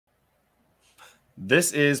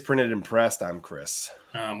This is Printed and Pressed. I'm Chris.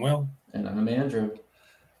 Will. And I'm Andrew.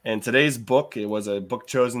 And today's book, it was a book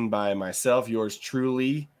chosen by myself, yours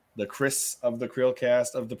truly, the Chris of the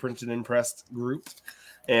CHRILLCAST of the Printed and Pressed group.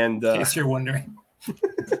 And in case you're wondering.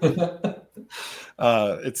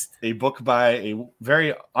 It's a book by a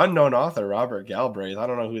very unknown author, Robert Galbraith. I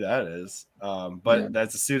don't know who that is, but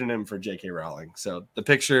that's a pseudonym for J.K. Rowling. So the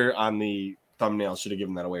picture on the thumbnail should have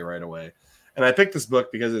given that away right away. And I picked this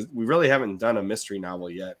book because we really haven't done a mystery novel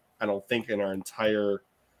yet. I don't think in our entire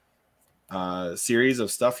series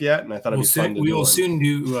of stuff yet. And I thought it'd be fun to do. We will soon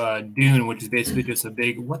do Dune, which is basically just a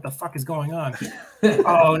big, what the fuck is going on?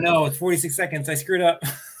 Oh no, it's 46 seconds. I screwed up.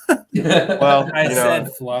 Well, I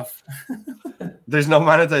said fluff. There's no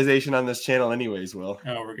monetization on this channel anyways, Will.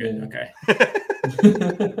 Oh, we're good. Okay.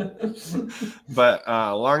 But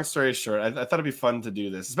long story short, I thought it'd be fun to do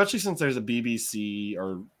this, especially since there's a BBC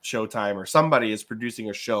or Showtime or somebody is producing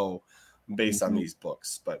a show based on these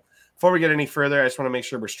books. But before we get any further, I just want to make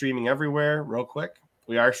sure we're streaming everywhere real quick.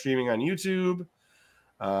 We are streaming on YouTube.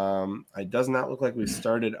 It does not look like we've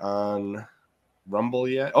started on Rumble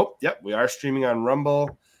yet. Oh, yep, we are streaming on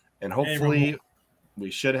Rumble. And hopefully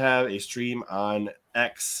we should have a stream on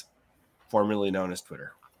X, formerly known as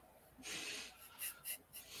Twitter.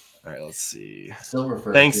 All right, let's see.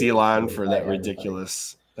 Thanks, Elon, for that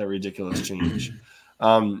ridiculous change.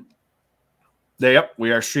 Yep,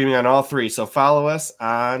 we are streaming on all three. So follow us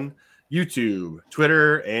on YouTube,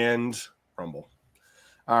 Twitter, and Rumble.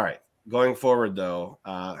 All right, going forward though,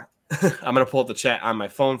 I'm gonna pull up the chat on my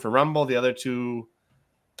phone for Rumble. The other two,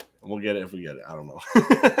 we'll get it if we get it. I don't know.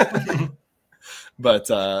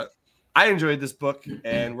 But I enjoyed this book,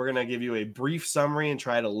 and we're going to give you a brief summary and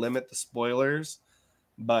try to limit the spoilers.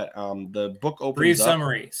 But the book opens brief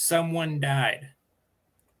summary. Someone died.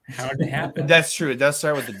 How did it happen? That's true. It does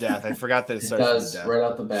start with the death. I forgot that it starts with the death. Right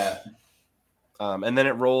off the bat. And then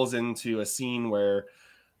it rolls into a scene where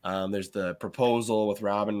there's the proposal with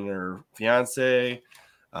Robin and her fiance.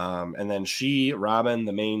 And then Robin,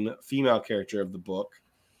 the main female character of the book,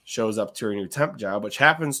 shows up to her new temp job, which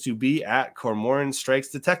happens to be at Cormoran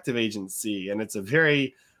Strike Detective Agency. And it's a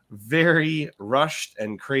very, very rushed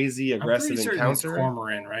and crazy, aggressive encounter. It's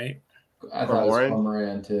Cormoran, right? I thought it was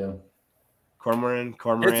Cormoran, too. Cormoran.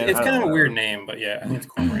 It's kind of a weird name, but yeah, I think it's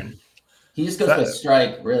Cormoran. He just goes by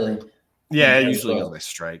Strike, really. Yeah, it usually goes by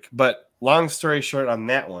Strike. But long story short on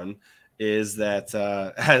that one is that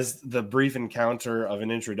as the brief encounter of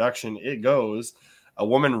an introduction, it goes, a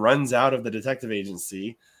woman runs out of the detective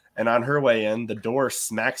agency, and on her way in, the door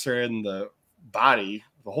smacks her in the body,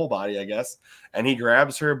 the whole body, I guess, and he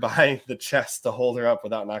grabs her by the chest to hold her up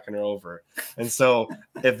without knocking her over. And so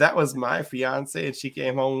if that was my fiance and she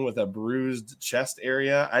came home with a bruised chest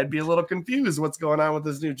area, I'd be a little confused what's going on with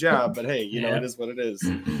this new job. But hey, you know, it is what it is.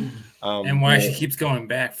 And why she keeps going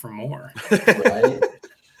back for more. Right?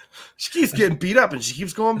 She keeps getting beat up and she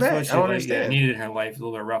keeps going back. I don't understand. Needed in her life a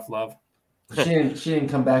little bit of rough love. She didn't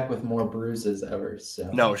come back with more bruises ever.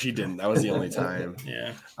 So no, she didn't. That was the only time.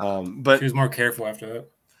 Yeah. But she was more careful after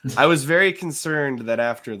that. I was very concerned that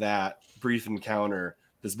after that brief encounter,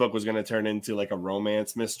 this book was going to turn into like a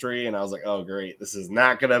romance mystery, and I was like, "Oh, great! This is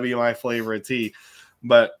not going to be my flavor of tea."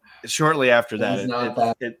 But shortly after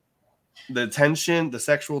that, the tension, the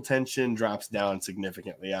sexual tension, drops down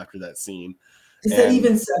significantly after that scene. Is that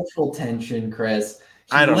even sexual tension, Chris?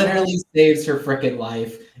 He literally saves her freaking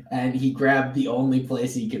life, and he grabbed the only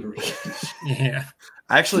place he could reach. Yeah.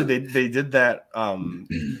 Actually, they did that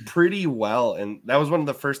pretty well, and that was one of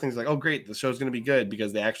the first things. Like, oh, great, the show's going to be good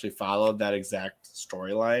because they actually followed that exact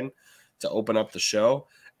storyline to open up the show,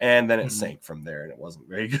 and then it sank from there, and it wasn't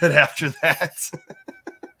very good after that.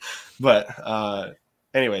 But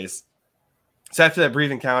anyways, so after that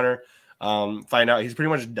brief encounter, find out he's pretty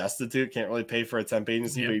much destitute, can't really pay for a temp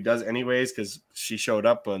agency, but he does anyways because she showed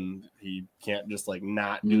up and he can't just like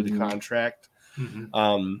not do the contract.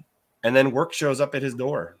 And then work shows up at his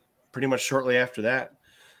door pretty much shortly after that.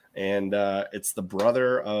 And it's the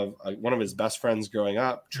brother of one of his best friends growing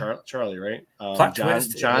up, Charlie, right? Plot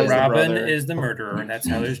twist, Robin is the murderer, and that's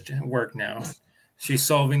how there's work now. She's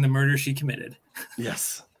solving the murder she committed.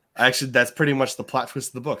 Yes. Actually, that's pretty much the plot twist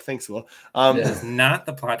of the book. Thanks, Will. It's not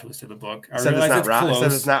the plot twist of the book. I said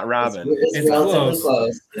it's not Robin. It's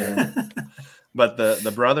close. Yeah. But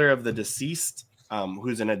the brother of the deceased,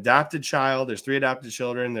 who's an adopted child. There's 3 adopted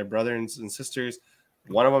children. They're brothers and sisters.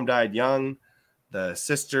 One of them died young. The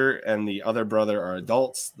sister and the other brother are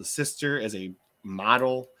adults. The sister is a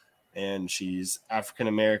model and she's African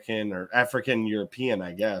American or African European,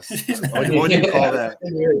 I guess. What do you call that?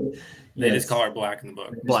 They just call her Black in the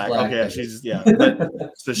book. Black. Okay,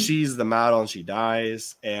 But so she's the model, and she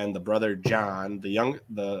dies, and the brother John,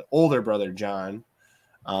 the older brother John,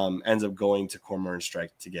 ends up going to Cormoran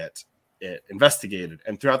Strike to get it investigated.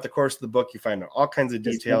 And throughout the course of the book, you find out all kinds of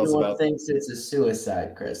details about. Thinks it's a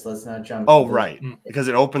suicide, Chris. Let's not jump. Oh, right, because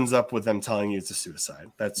it opens up with them telling you it's a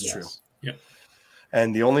suicide. That's true. Yep.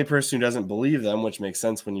 And the only person who doesn't believe them, which makes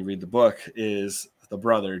sense when you read the book, is the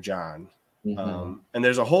brother John. And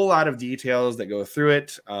there's a whole lot of details that go through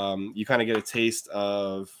it. You kind of get a taste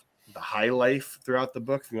of the high life throughout the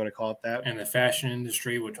book, if you want to call it that. And the fashion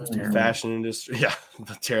industry, which was terrible.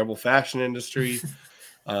 The terrible fashion industry.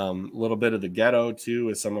 A little bit of the ghetto, too,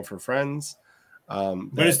 with some of her friends. But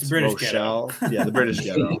it's the British ghetto. Yeah, the British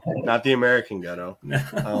ghetto, not the American ghetto.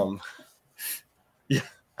 Yeah,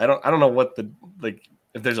 I don't know what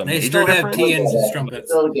if there's a major difference. They still have pians and trumpets.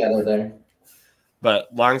 Still together there.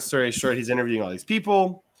 But long story short, he's interviewing all these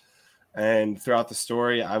people, and throughout the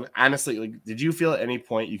story, I honestly did you feel at any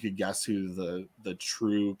point you could guess who the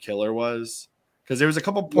true killer was? Because there was a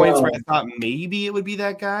couple points where I thought maybe it would be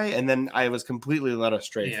that guy, and then I was completely led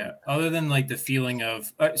astray. Yeah, other than the feeling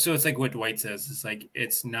of so it's like what Dwight says. It's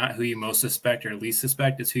it's not who you most suspect or least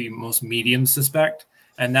suspect. It's who you most medium suspect,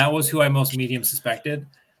 and that was who I most medium suspected.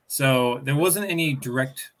 So there wasn't any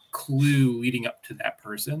direct clue leading up to that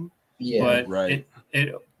person. Yeah, but right.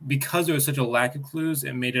 It because there was such a lack of clues,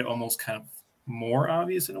 it made it almost kind of more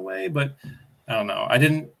obvious in a way. But I don't know.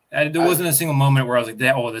 There wasn't a single moment where I was like,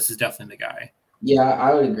 "Oh, this is definitely the guy." Yeah,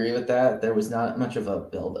 I would agree with that. There was not much of a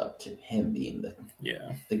build up to him being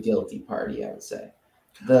the guilty party, I would say.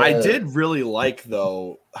 I did really like,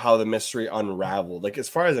 though, how the mystery unraveled. As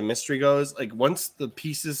far as the mystery goes, once the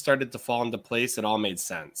pieces started to fall into place, it all made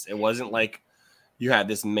sense. It wasn't like you had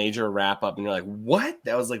this major wrap up and you're like, what?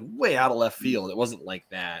 That was way out of left field. It wasn't like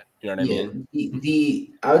that. You know what I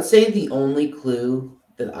mean? I would say the only clue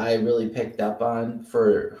that I really picked up on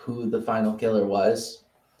for who the final killer was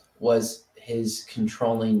his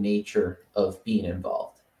controlling nature of being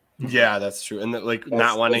involved. Yeah, that's true. And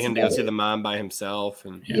not wanting him to go see the mom by himself.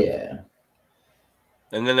 And yeah.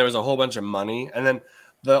 And then there was a whole bunch of money. And then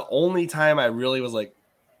the only time I really was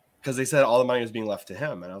because they said all the money was being left to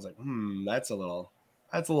him. And I was like, that's a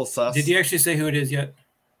little sus. Did you actually say who it is yet?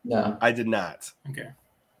 No. I did not. Okay.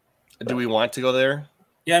 Do we want to go there?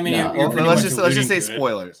 Yeah, I mean, let's just say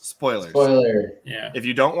spoilers. Spoiler. Yeah. If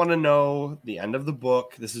you don't want to know the end of the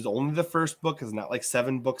book, this is only the first book. It's not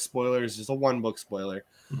 7 book spoilers, just a 1 book spoiler.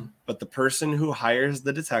 Mm-hmm. But the person who hires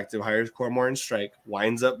Cormoran Strike,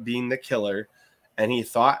 winds up being the killer, and he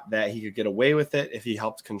thought that he could get away with it if he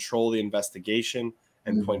helped control the investigation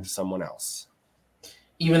and point to someone else.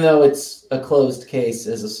 Even though it's a closed case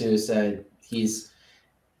as a suicide,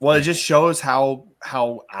 it just shows how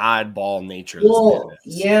oddball nature this man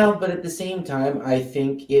is. Yeah, but at the same time, I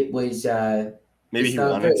think it was maybe he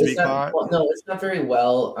wanted to be caught. No, it's not very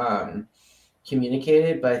well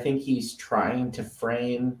communicated, but I think he's trying to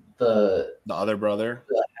frame the other brother,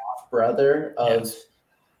 the half brother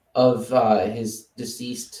of his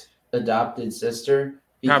deceased adopted sister,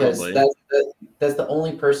 because that's the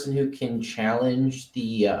only person who can challenge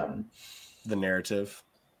the narrative.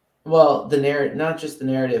 Well, not just the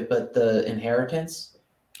narrative, but the inheritance.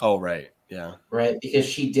 Oh, right. Yeah. Right. Because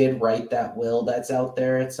she did write that will that's out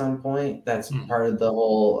there at some point. That's part of the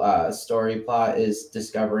whole story plot, is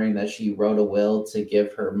discovering that she wrote a will to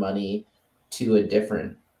give her money to a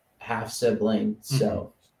different half sibling. Mm-hmm.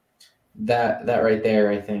 So that right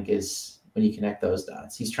there, I think, is when you connect those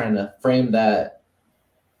dots. He's trying to frame that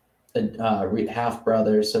half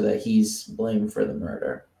brother so that he's blamed for the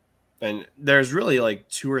murder. And there's really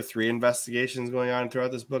 2 or 3 investigations going on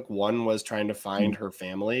throughout this book. One was trying to find her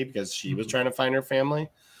family because she was trying to find her family.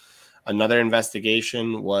 Another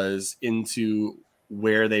investigation was into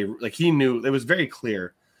where they he knew. It was very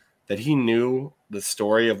clear that he knew the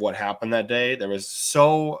story of what happened that day. There was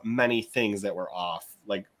so many things that were off.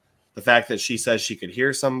 The fact that she says she could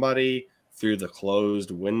hear somebody through the closed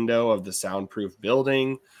window of the soundproof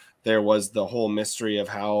building. There was the whole mystery of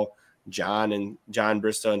how John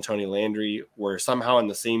Bristow and Tony Landry were somehow in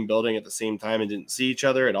the same building at the same time and didn't see each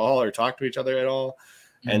other at all or talk to each other at all.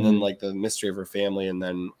 Mm-hmm. And then the mystery of her family. And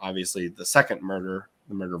then obviously the second murder,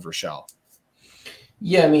 the murder of Rochelle.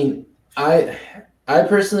 Yeah. I mean, I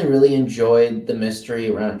personally really enjoyed the mystery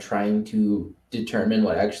around trying to determine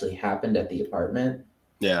what actually happened at the apartment.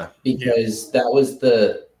 Yeah. Because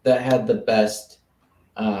that had the best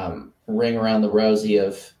ring around the rosy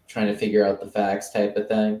of trying to figure out the facts type of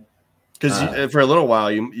thing. Because for a little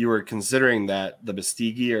while you were considering that the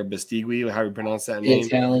Bastigui, how you pronounce that name,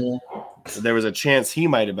 Italian. There was a chance he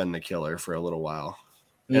might have been the killer for a little while,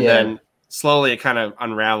 and then slowly it kind of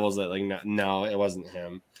unravels that like no, it wasn't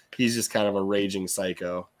him. He's just kind of a raging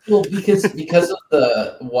psycho. Well, because of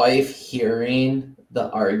the wife hearing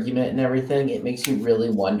the argument and everything, it makes you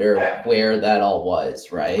really wonder where that all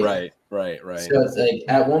was, right? Right. So it's like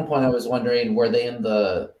at one point I was wondering,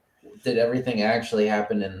 did everything actually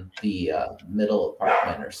happen in the middle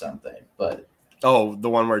apartment or something? But the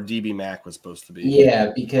one where DB Mac was supposed to be.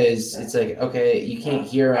 Yeah, because it's like, okay, you can't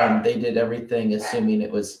hear them. They did everything assuming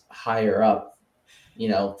it was higher up,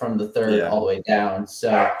 from the third all the way down.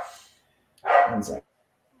 So, one second.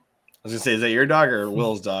 I was gonna say, is that your dog or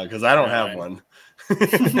Will's dog? Because I don't have one.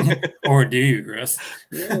 Or do you, Chris?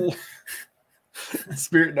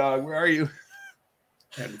 Spirit dog, where are you?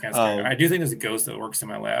 I do think there's a ghost that works in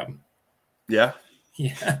my lab. Yeah.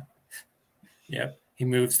 Yeah. Yep. He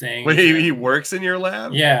moves things. Wait, he works in your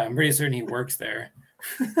lab? Yeah, I'm pretty certain he works there.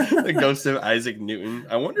 The ghost of Isaac Newton.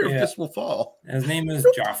 I wonder if this will fall. His name is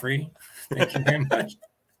Joffrey. Thank you very much.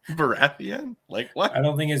 Baratheon? Like what? I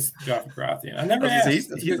don't think it's Joffrey Baratheon. I never asked.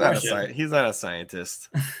 He's not a scientist.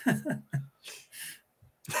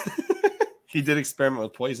 He did experiment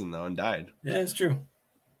with poison though and died. Yeah, it's true.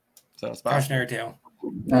 So it's possible. Cautionary tale.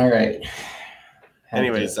 All right.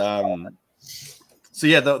 Anyways, so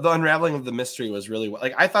yeah, the unraveling of the mystery was really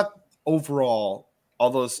like I thought overall,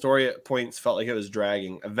 although the story points felt like it was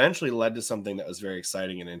dragging, eventually led to something that was very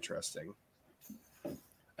exciting and interesting.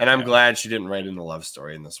 And I'm glad she didn't write in the love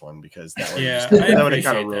story in this one because that would have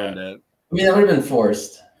kind of ruined it. I mean, that would have been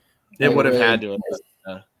forced. It would have had to.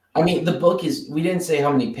 I mean, the book we didn't say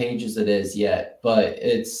how many pages it is yet, but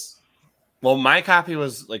it's. Well, my copy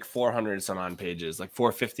was like 400 some odd pages, like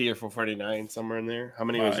 450 or 449, somewhere in there. How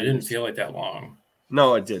many was it? It didn't feel like that long.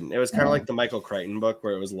 No, it didn't. It was kind of like the Michael Crichton book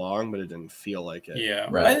where it was long, but it didn't feel like it. Yeah.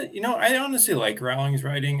 Right. I honestly like Rowling's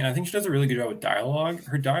writing, and I think she does a really good job with dialogue.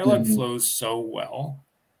 Her dialogue flows so well.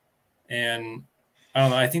 And I don't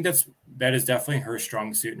know, I think that is definitely her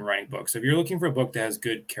strong suit in writing books. If you're looking for a book that has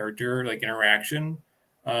good character, like interaction,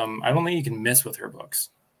 I don't think you can miss with her books.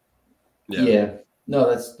 Yeah. No,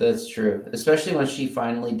 that's true. Especially when she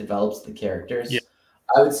finally develops the characters. Yeah.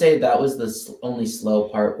 I would say that was the only slow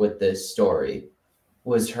part with this story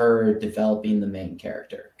was her developing the main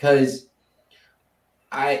character. Because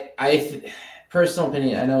personal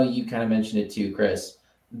opinion, I know you kind of mentioned it too, Chris,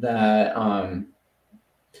 that I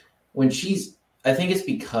think it's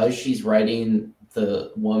because she's writing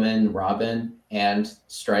the woman Robin and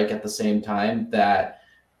Strike at the same time that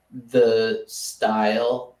the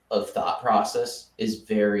style of thought process is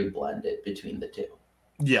very blended between the two.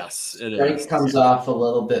 Yes, it Strike is. comes off a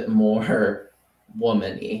little bit more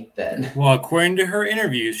woman-y than. Well, according to her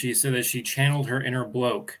interview, she said that she channeled her inner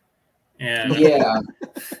bloke. And yeah.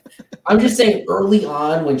 I'm just saying early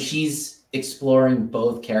on when she's exploring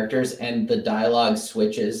both characters and the dialogue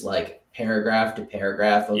switches like paragraph to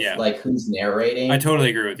paragraph of like who's narrating. I totally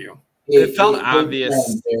agree with you. It felt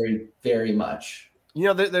obvious. Very, very much.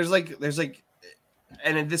 There's like,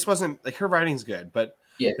 and this wasn't like her writing's good, but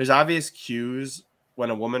there's obvious cues when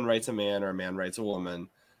a woman writes a man or a man writes a woman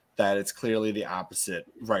that it's clearly the opposite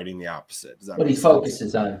writing the opposite. What he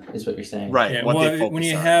focuses on is what you're saying. Right. Yeah, when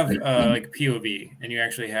you have like POV and you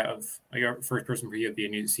actually have like a first person POV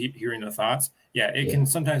and you see hearing the thoughts, it can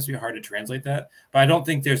sometimes be hard to translate that. But I don't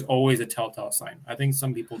think there's always a telltale sign. I think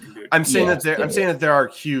some people can do it. I'm saying that there are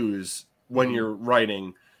cues when you're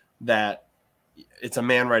writing that it's a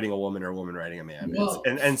man writing a woman or a woman writing a man. Well,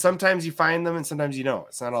 and sometimes you find them and sometimes you don't.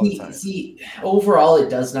 It's not all the time. See, overall, it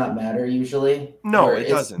does not matter usually. No, it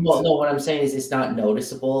doesn't. Well, no, what I'm saying is it's not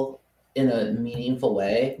noticeable in a meaningful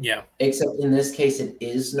way. Yeah. Except in this case, it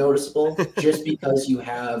is noticeable just because you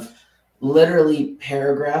have literally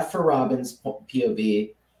paragraph for Robin's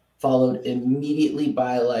POV followed immediately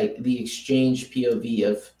by like the exchange POV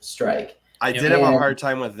of Strike. I did have a hard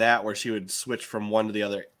time with that where she would switch from one to the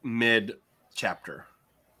other mid-chapter.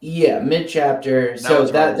 Yeah, mid-chapter. So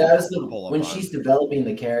that was when she's developing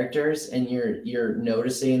the characters and you're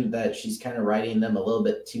noticing that she's kind of writing them a little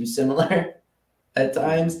bit too similar at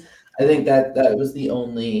times. I think that was the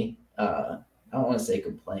only I don't want to say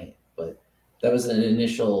complaint, but that was an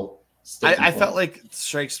initial I felt like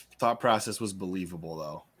Strike's thought process was believable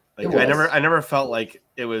though. Like I never felt like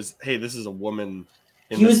it was, hey, this is a woman.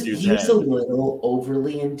 He was a little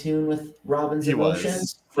overly in tune with Robin's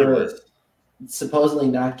emotions for supposedly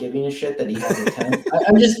not giving a shit that he has a 10.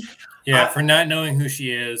 I'm just for not knowing who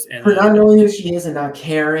she is and not knowing who she is and not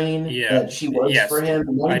caring that she works for him,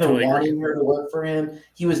 and not even wanting her to work for him.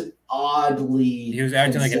 He was oddly. He was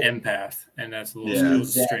acting like an empath, and that's a little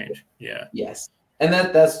strange. Yeah. Yes, and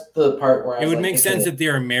that's the part where it would make sense if they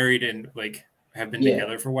are married and like have been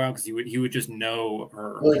together for a while, because he would just know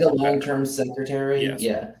her like a long-term secretary. Yes.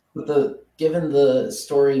 Yeah, but given the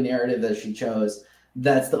story narrative that she chose,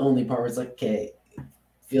 that's the only part where it's like, okay,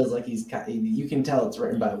 feels like you can tell it's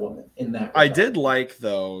written by a woman in that regard. I did like,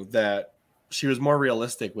 though, that she was more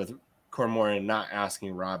realistic with Cormoran not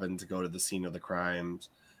asking Robin to go to the scene of the crimes,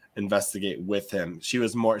 investigate with him. She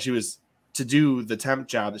was to do the temp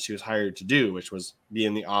job that she was hired to do, which was be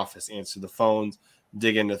in the office, answer the phones,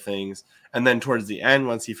 dig into things. And then towards the end,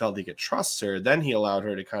 once he felt he could trust her, then he allowed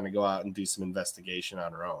her to kind of go out and do some investigation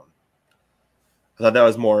on her own. I thought that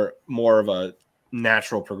was more of a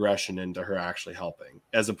natural progression into her actually helping,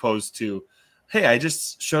 as opposed to, hey, I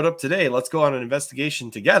just showed up today, let's go on an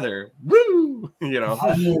investigation together. Woo!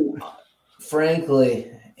 I mean,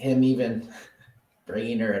 frankly, him even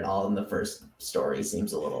bringing her at all in the first story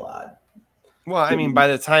seems a little odd. Well, I mean, by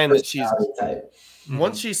the time that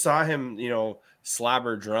once she saw him,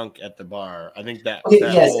 slobber drunk at the bar, I think that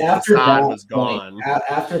after that was gone.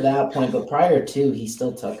 After that point, but prior to, he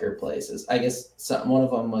still took her places. I guess one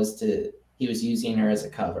of them was he was using her as a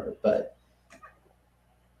cover, but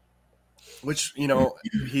which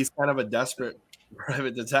he's kind of a desperate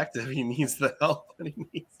private detective. He needs the help, but he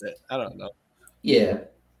needs it. I don't know. Yeah,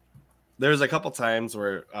 there was a couple times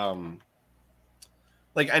where I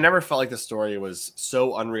never felt like the story was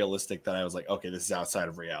so unrealistic that I was like, okay, this is outside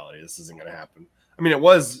of reality. This isn't going to happen. I mean,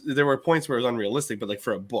 there were points where it was unrealistic, but like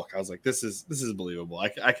for a book, I was like, this is believable.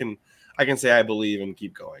 I can say I believe and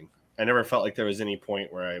keep going. I never felt like there was any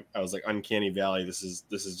point where I was like, uncanny valley. This is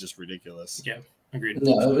just ridiculous. Yeah, agreed.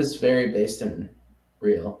 No, it was very based in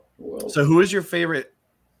real world. So who is your favorite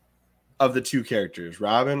of the two characters,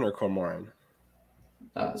 Robin or Cormoran?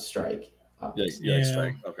 Strike. Yeah,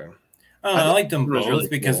 Strike. Okay. I like them both really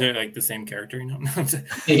because they're like the same character,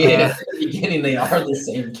 Yeah, at the beginning they are the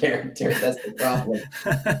same character. That's the problem.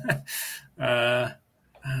 I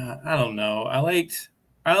don't know. I like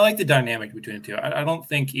the dynamic between the two. I don't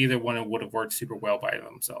think either one would have worked super well by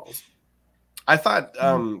themselves. I thought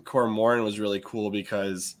Cormoran was really cool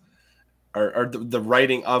because, or the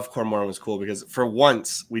writing of Cormoran was cool because for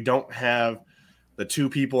once we don't have the two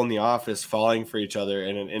people in the office falling for each other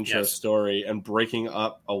in an intro story and breaking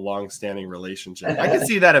up a long-standing relationship. I could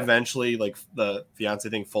see that eventually, like the fiance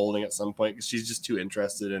thing folding at some point because she's just too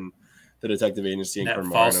interested in the detective agency and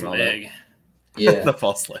Cormoran and all leg. that. Yeah, the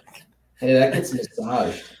false leg. Hey, that gets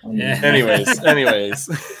massaged. Yeah. Anyways.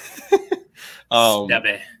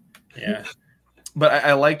 Yeah. But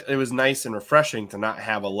I liked it was nice and refreshing to not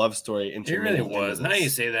have a love story. It really was. Now you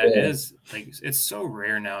say that, it is like it's so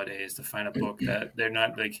rare nowadays to find a book that they're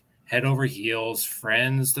not like head over heels,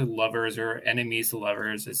 friends to lovers or enemies to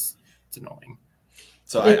lovers. It's annoying.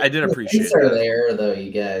 So I did appreciate it. Are there though,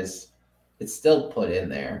 you guys? It's still put in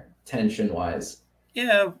there tension wise.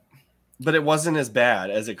 Yeah. But it wasn't as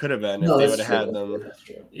bad as it could have been if they would have had them.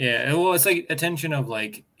 Yeah, well, it's like a tension of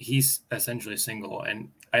like he's essentially single,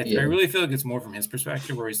 and I really feel like it's more from his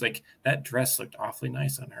perspective where he's like, that dress looked awfully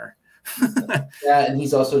nice on her. Yeah, and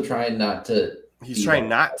he's also trying not to. He's trying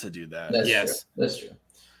not to do that. That's true.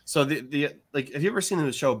 So the like, have you ever seen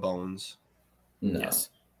the show Bones? No. Yes.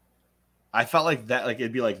 I felt like that, like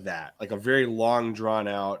it'd be like that, like a very long, drawn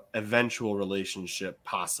out, eventual relationship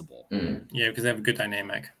possible. Mm. Yeah, because they have a good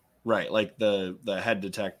dynamic. Right, like the head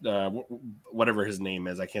detective, whatever his name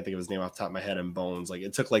is, I can't think of his name off the top of my head. In Bones, like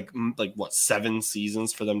it took like what 7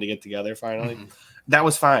 seasons for them to get together finally. Mm-hmm. That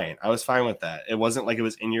was fine. I was fine with that. It wasn't like it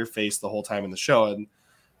was in your face the whole time in the show, and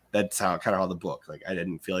that's how the book. Like I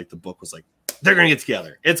didn't feel like the book was like they're gonna get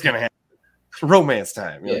together. It's gonna happen. Romance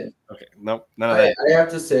time. Yeah. Like, okay. Nope. None of that. I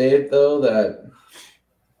have to say though that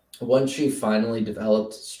once she finally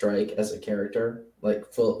developed Strike as a character, like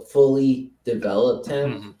fully developed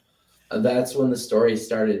him. Mm-hmm. That's when the story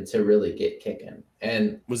started to really get kicking.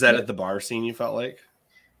 And was that at the bar scene you felt like?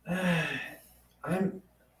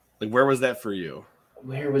 Where was that for you?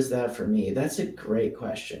 Where was that for me? That's a great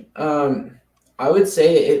question. I would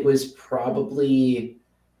say it was probably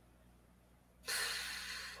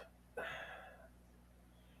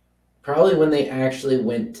when they actually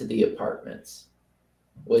went to the apartments.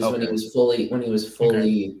 Was when he was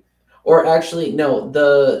fully or actually no,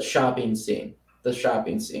 the shopping scene.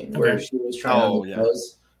 Where she was trying on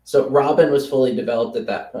clothes. So Robin was fully developed at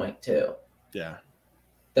that point too. Yeah.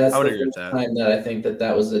 That's the first time that I think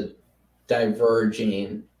that was a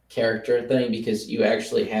diverging character thing because you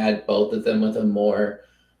actually had both of them with a more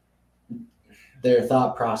their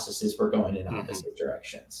thought processes were going in opposite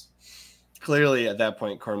directions. clearly at that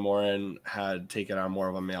point, Cormoran had taken on more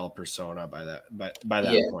of a male persona by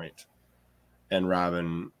that point, and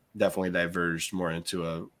Robin definitely diverged more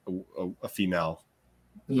into a female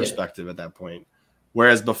perspective at that point.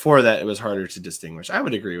 Whereas before that, it was harder to distinguish. I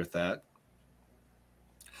would agree with that.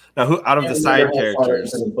 Now, who out of the side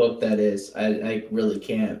characters? The book that is, I really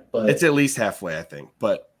can't. But it's at least halfway, I think.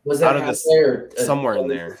 But was that out of halfway or somewhere in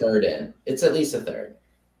there? Third in. It's at least a third.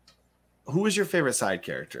 Who was your favorite side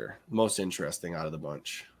character? Most interesting out of the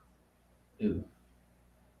bunch? Ooh.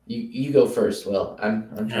 You go first, Will. I'm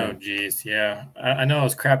Oh, geez, yeah. I know I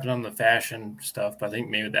was crapping on the fashion stuff, but I think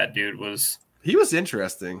maybe that dude was. He was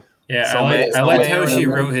interesting. Yeah, I liked how she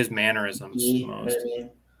wrote his mannerisms most. I mean,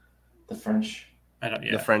 the French.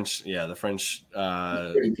 The French.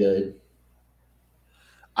 Pretty good.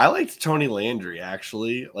 I liked Tony Landry,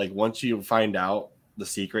 actually. Like, once you find out the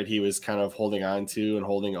secret he was kind of holding on to and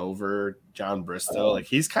holding over John Bristow, like,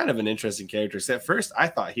 he's kind of an interesting character. So at first, I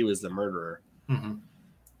thought he was the murderer. Mm-hmm.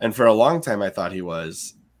 And for a long time, I thought he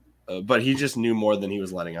was. But he just knew more than he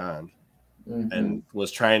was letting on. Mm-hmm. And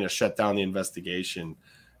was trying to shut down the investigation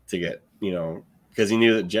to get, because he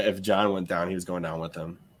knew that if John went down, he was going down with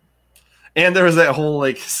him. And there was that whole,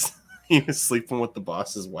 like, he was sleeping with the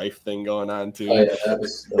boss's wife thing going on, too. Oh, yeah, that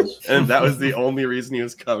was and that was the only reason he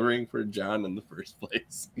was covering for John in the first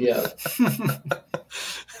place. Yeah.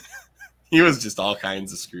 He was just all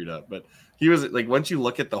kinds of screwed up. But he was, like, once you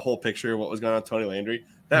look at the whole picture of what was going on with Tony Landry,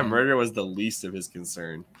 that murder was the least of his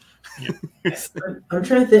concern. Yeah. I'm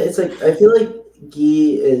trying to think. It's like, I feel like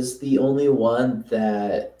Guy is the only one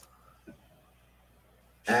that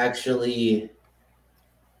actually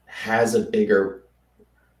has a bigger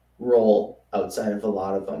role outside of a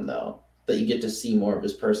lot of them, though, that you get to see more of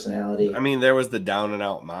his personality. I mean, there was the down and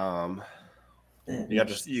out mom. You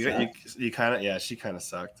kind of, she kind of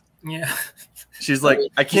sucked. Yeah. She's like,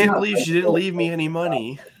 I can't believe she didn't leave me any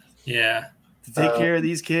money. Yeah. To take care of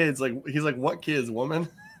these kids. Like, he's like, what kids, woman?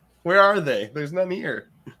 Where are they? There's none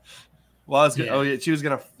here. Well, she was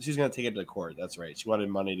gonna take it to court. That's right. She wanted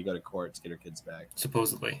money to go to court to get her kids back.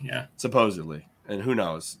 Supposedly, yeah. Supposedly, and who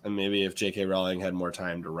knows? And maybe if J.K. Rowling had more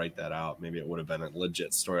time to write that out, maybe it would have been a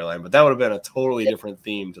legit storyline. But that would have been a totally different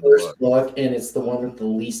theme to the first book, and it's the one with the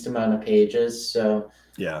least amount of pages. So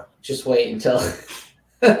yeah, just wait until.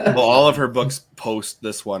 Well, all of her books post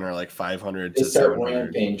this one are like 500 to 700.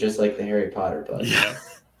 Ramping, just like the Harry Potter book. Yeah.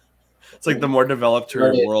 It's like the more developed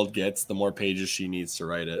her world gets, the more pages she needs to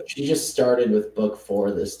write it. She just started with book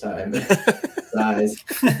 4 this time. Size.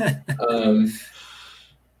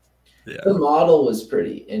 The model was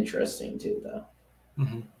pretty interesting too, though.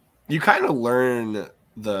 Mm-hmm. You kind of learn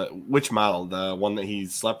which model, the one that he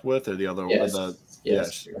slept with, or the other one?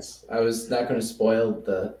 Yes. I was not going to spoil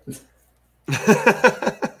the.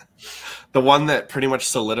 The one that pretty much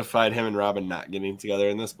solidified him and Robin not getting together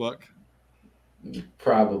in this book.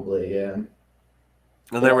 Probably, yeah.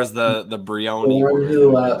 And there was the Brioni. The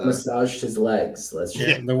one who massaged his legs.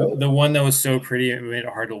 The one that was so pretty it made it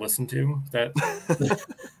hard to listen to. That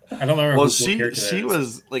I don't remember. Well, she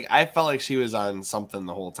was like, I felt like she was on something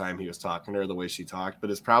the whole time he was talking to her, the way she talked, but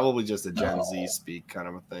it's probably just a Gen Z speak kind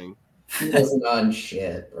of a thing. She wasn't on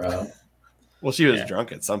shit, bro. Well, she was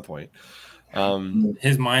drunk at some point.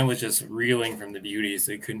 His mind was just reeling from the beauties.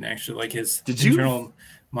 They couldn't actually, like, his internal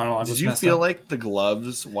monologue. Did you feel like the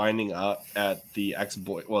gloves winding up at the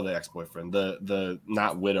ex-boyfriend, the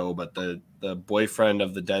not widow, but the boyfriend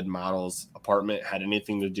of the dead model's apartment had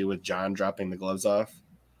anything to do with John dropping the gloves off?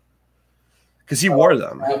 Because he wore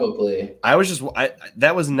them. Probably. That was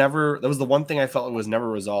the one thing I felt was never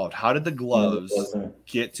resolved. How did the gloves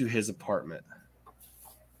get to his apartment?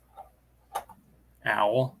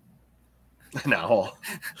 Owl. An owl.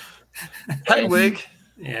 Hi, Wig.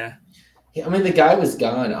 Yeah. I mean, the guy was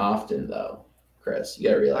gone often, though, Chris. You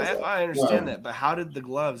got to realize that. I understand that, but how did the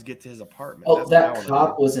gloves get to his apartment? Oh, that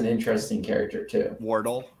cop was an interesting character, too.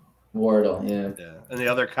 Wardle, yeah. And the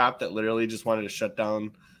other cop that literally just wanted to shut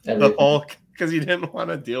down the Hulk because he didn't want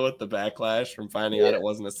to deal with the backlash from finding out it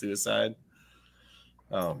wasn't a suicide.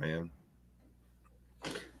 Oh, man.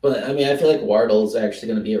 But, I mean, I feel like Wardle is actually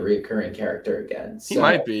going to be a recurring character again. So he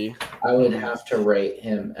might be. I would have to rate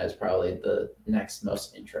him as probably the next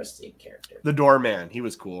most interesting character. The doorman. He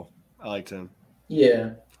was cool. I liked him.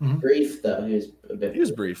 Yeah. Mm-hmm. Brief, though. He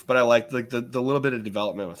was brief, but I liked like the little bit of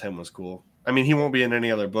development with him was cool. I mean, he won't be in any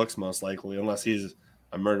other books, most likely, unless he's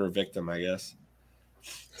a murder victim, I guess.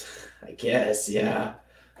 I guess, yeah.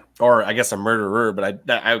 Or I guess a murderer, but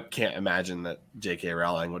I can't imagine that J.K.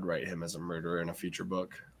 Rowling would write him as a murderer in a future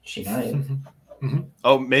book. She might. Mm-hmm.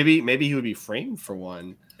 Oh, maybe he would be framed for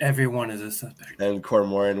one. Everyone is a suspect. And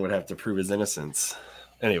Cormoran would have to prove his innocence.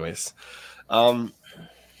 Anyways,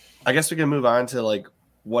 I guess we can move on to like,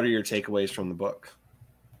 what are your takeaways from the book?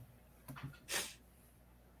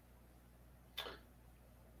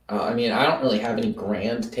 I mean, I don't really have any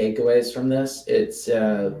grand takeaways from this. It's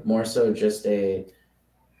more so just a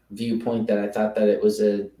viewpoint that I thought that it was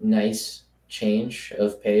a nice change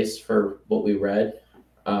of pace for what we read.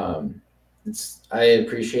 I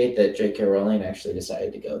appreciate that J.K. Rowling actually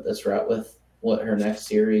decided to go this route with what her next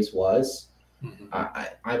series was. Mm-hmm.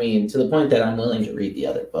 I mean, to the point that I'm willing to read the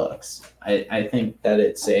other books. I think that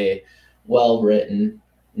it's a well-written,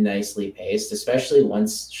 nicely paced, especially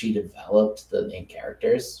once she developed the main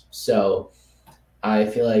characters. So I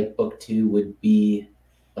feel like book 2 would be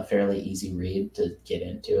a fairly easy read to get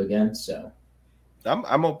into again. So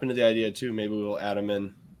I'm open to the idea too. Maybe we'll add them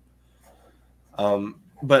in.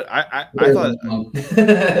 But I thought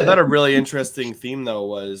I thought a really interesting theme though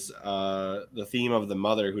was the theme of the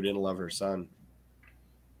mother who didn't love her son.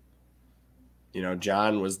 You know,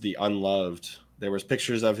 John was the unloved. There was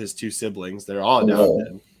pictures of his 2 siblings. They're all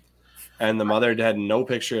adopted. And the mother had no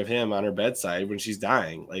picture of him on her bedside when she's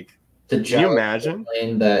dying. Like, can you imagine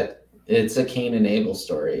that it's a Cain and Abel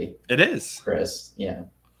story? It is, Chris. Yeah.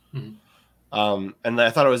 Mm-hmm. And I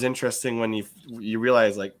thought it was interesting when you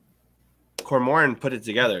realize like Cormoran put it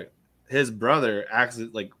together. His brother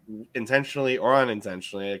acted like intentionally or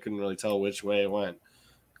unintentionally. I couldn't really tell which way it went.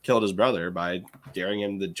 Killed his brother by daring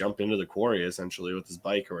him to jump into the quarry essentially with his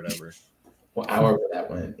bike or whatever. Well, however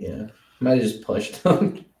that went, yeah. Might have just pushed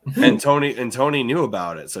him. and Tony knew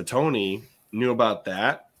about it. So Tony knew about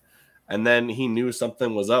that. And then he knew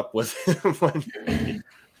something was up with him when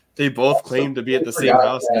they both claimed to be at the same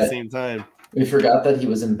house at the same time. We forgot that he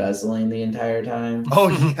was embezzling the entire time. Oh,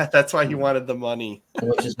 yeah. That's why he wanted the money.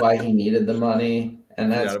 Which is why he needed the money.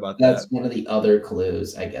 And that's one of the other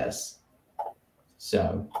clues, I guess.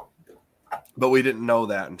 So. But we didn't know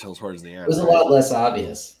that until towards the end. It was a lot less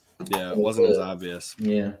obvious. Yeah, it wasn't as obvious.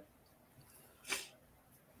 Yeah.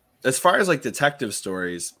 As far as like detective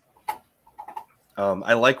stories,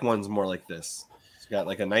 I like ones more like this. It's got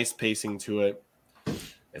like a nice pacing to it.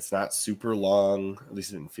 It's not super long. At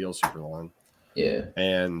least it didn't feel super long. Yeah.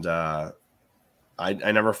 And I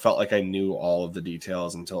never felt like I knew all of the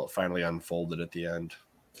details until it finally unfolded at the end.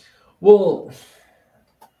 Well,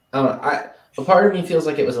 a part of me feels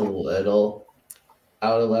like it was a little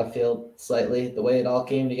out of left field slightly the way it all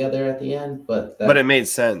came together at the end, but it made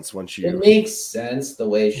sense once you. It makes sense the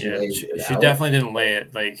way she laid it out. She definitely didn't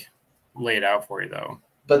lay it out for you though.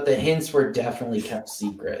 But the hints were definitely kept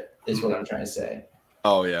secret, is what I'm trying to say.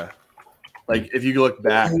 Oh yeah, like if you look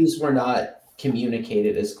back, the clues were not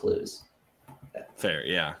communicated as clues. Fair,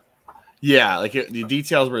 yeah, yeah. Like the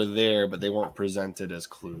details were there, but they weren't presented as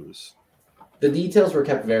clues. The details were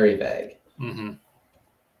kept very vague. Mm-hmm.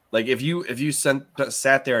 Like if you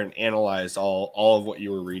sat there and analyzed all of what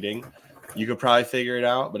you were reading, you could probably figure it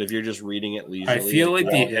out. But if you're just reading it leisurely, I feel like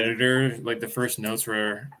the editor, like the first notes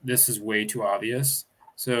were, this is way too obvious.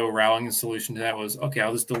 So Rowling's solution to that was, okay,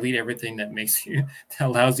 I'll just delete everything that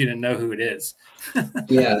allows you to know who it is.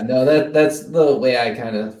 Yeah, no, that's the way I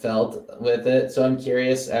kind of felt with it. So I'm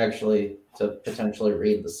curious actually to potentially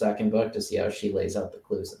read the second book to see how she lays out the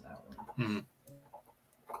clues in that one. Mm-hmm.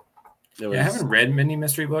 I haven't read many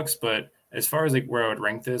mystery books, but as far as like where I would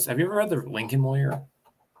rank this, have you ever read The Lincoln Lawyer?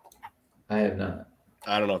 I have not.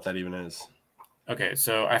 I don't know if that even is. Okay,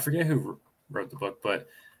 so I forget who wrote the book, but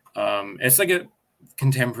it's like a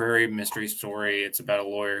contemporary mystery story. It's about a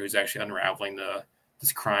lawyer who's actually unraveling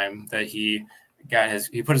this crime that he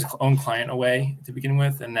put his own client away to begin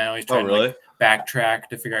with, and now he's trying to backtrack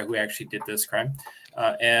to figure out who actually did this crime.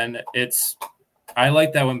 And I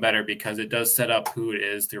like that one better because it does set up who it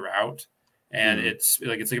is throughout, and it's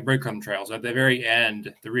like a breadcrumb trail. So at the very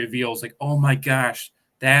end, the reveal is like, oh my gosh,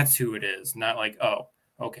 that's who it is, not like, oh,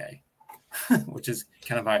 okay, which is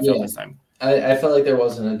kind of how I felt this time. I felt like there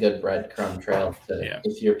wasn't a good breadcrumb trail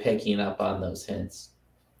if you're picking up on those hints.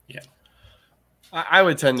 Yeah, I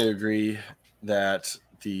would tend to agree that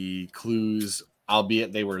the clues,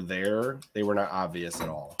 albeit they were there, they were not obvious at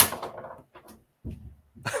all.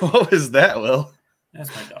 What was that, Will?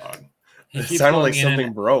 That's my dog. It sounded like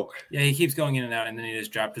something broke. Yeah, he keeps going in and out, and then he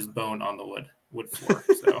just dropped his bone on the wood floor.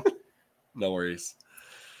 So no worries.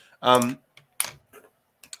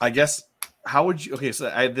 I guess how would you? Okay, so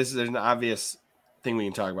there's an obvious thing we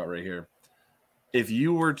can talk about right here. If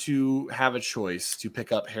you were to have a choice to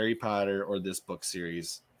pick up Harry Potter or this book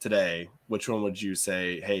series today, which one would you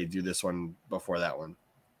say? Hey, do this one before that one.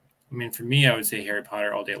 I mean, for me, I would say Harry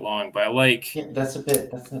Potter all day long, but I like that's a bit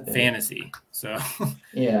fantasy. So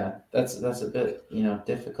yeah, that's a bit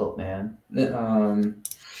difficult, man.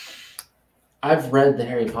 I've read the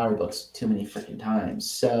Harry Potter books too many freaking times.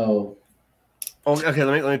 So, okay,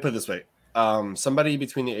 let me put it this way. Somebody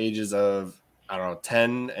between the ages of, I don't know,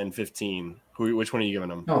 10 and 15. Which one are you giving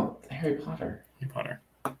them? no, Harry Potter. Harry Potter.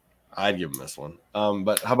 I'd give them this one.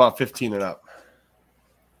 But how about 15 and up?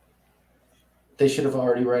 They should have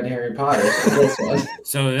already read Harry Potter.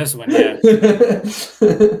 So this one, yeah.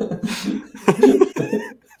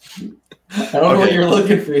 I don't know what you're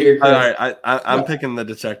looking for here, Chris. All right, I'm picking the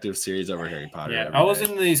detective series over Harry Potter. Yeah, I was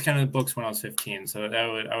into these kind of books when I was 15, so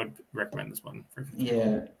I would recommend this one.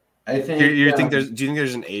 Yeah, I think. Do you think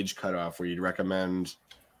there's an age cutoff where you'd recommend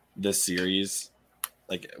this series?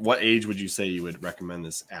 Like, what age would you say you would recommend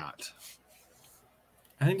this at?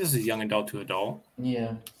 I think this is young adult to adult.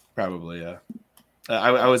 Yeah, probably. Yeah,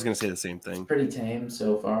 I was gonna say the same thing. It's pretty tame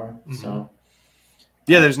so far. Mm-hmm. So.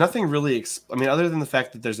 Yeah, there's nothing really. Other than the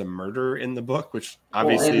fact that there's a murder in the book, which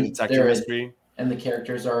obviously detective mystery, and the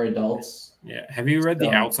characters are adults. Yeah. Have you read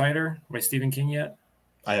The Outsider by Stephen King yet?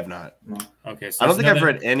 I have not. No. Okay, so I don't think I've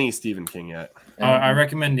read any Stephen King yet. I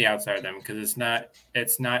recommend The Outsider then because it's not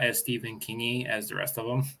as Stephen King-y as the rest of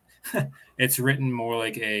them. It's written more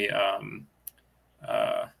like a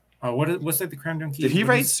what's like the Crown Junkie? Did he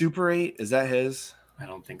write Super 8? Is that his? I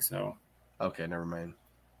don't think so. Okay, never mind.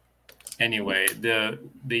 Anyway,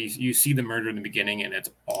 you see the murder in the beginning and it's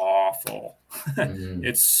awful. Mm-hmm.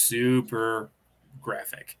 It's super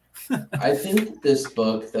graphic. I think this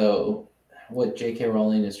book, though, what J.K.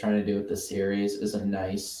 Rowling is trying to do with the series is a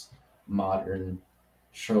nice modern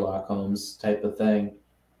Sherlock Holmes type of thing.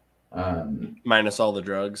 Minus all the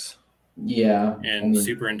drugs. Yeah. And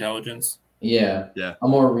super intelligence. Yeah. Yeah. A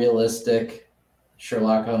more realistic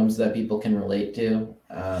Sherlock Holmes that people can relate to.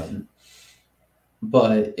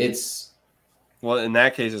 But it's... Well, in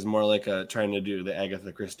that case, it's more like trying to do the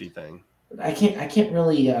Agatha Christie thing. I can't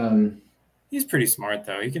really... He's pretty smart,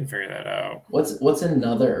 though. He can figure that out. What's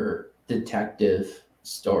another detective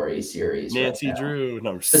story series? Nancy Drew.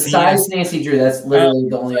 No, besides Nancy Drew, that's literally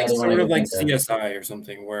the only other one. Sort of like CSI or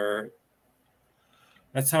something, where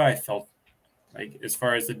that's how I felt. Like as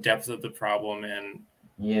far as the depth of the problem and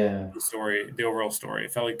the story, the overall story,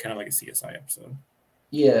 it felt like kind of like a CSI episode.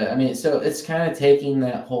 Yeah, I mean, so it's kind of taking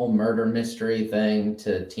that whole murder mystery thing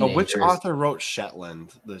to teenagers. Oh, which author wrote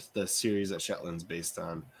Shetland? The series that Shetland's based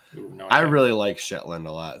on. Ooh, no, I really like Shetland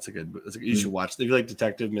a lot. You should watch. If you like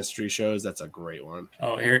detective mystery shows, that's a great one.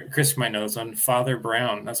 Oh, here, Chris might know this one. Father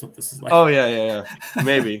Brown. That's what this is like. Oh yeah.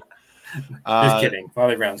 Maybe. Just kidding.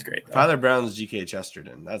 Father Brown's great. Though. Father Brown's G.K.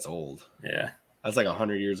 Chesterton. That's old. Yeah, that's like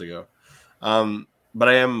 100 years ago. But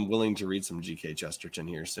I am willing to read some G.K. Chesterton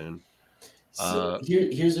here soon. So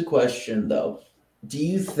here's a question though. Do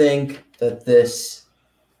you think that this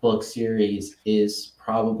book series is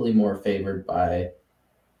probably more favored by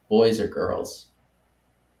boys or girls?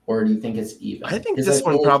 Or do you think it's even? I think this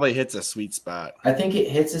one probably hits a sweet spot. I think it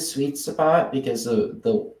hits a sweet spot because of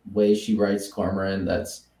the way she writes Cormoran,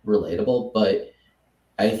 that's relatable. But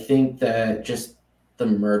I think that just the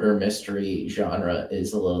murder mystery genre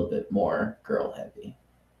is a little bit more girl heavy.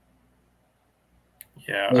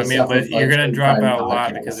 Yeah, I mean, but you're going to drop out a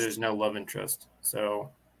lot because there's no love interest. So,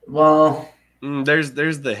 well, there's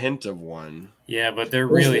the hint of one. Yeah, but they're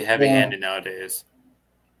really heavy-handed nowadays.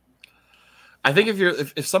 I think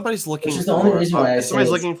if somebody's looking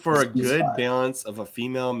for a good balance of a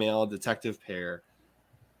female male detective pair,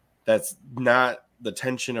 that's not the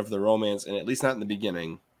tension of the romance, and at least not in the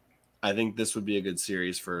beginning. I think this would be a good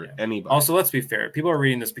series for anybody. Also, let's be fair. People are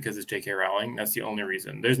reading this because it's J.K. Rowling. That's the only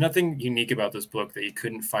reason. There's nothing unique about this book that you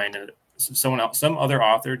couldn't find someone else. Some other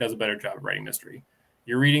author does a better job of writing mystery.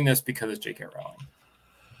 You're reading this because it's J.K. Rowling.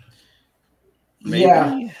 Maybe.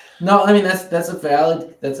 Yeah. No, I mean that's a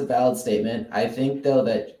valid statement. I think though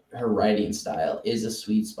that her writing style is a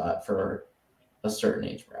sweet spot for a certain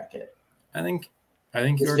age bracket. I think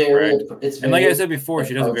you're correct. And like I said before,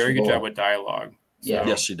 she does a very good job with dialogue. Yeah.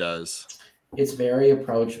 Yes, she does. It's very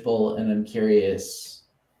approachable, and I'm curious.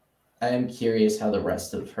 I am curious how the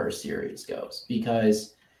rest of her series goes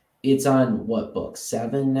because it's on what book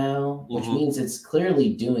 7 now, which means it's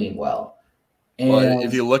clearly doing well. And well,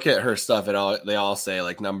 if you look at her stuff, they all say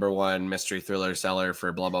like #1 mystery thriller seller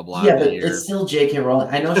for blah blah blah. Yeah, but it's still J.K. Rowling.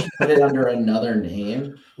 I know she put it under another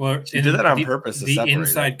name. Well, she did that on purpose. The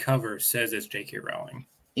inside cover says it's J.K. Rowling.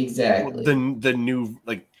 Exactly.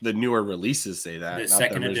 The newer releases say that. The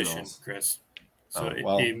second edition, Chris. So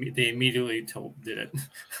they immediately did it.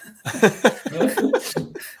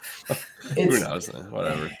 Who knows?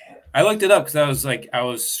 Whatever. I looked it up because I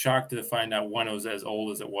was shocked to find out one was as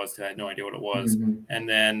old as it was. I had no idea what it was. Mm-hmm. And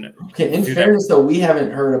then, okay. In fairness, though, we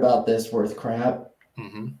haven't heard about this worth crap,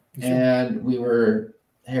 and we were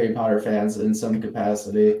Harry Potter fans in some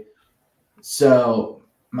capacity. So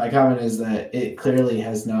my comment is that it clearly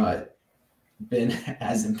has not been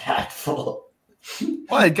as impactful.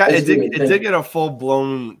 Well, it did get a full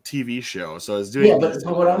blown TV show, so it's doing. Yeah, but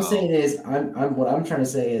what I'm saying is, what I'm trying to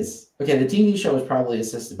say is, okay, the TV show was probably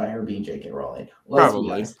assisted by her being J.K. Rowling.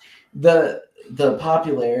 Probably. The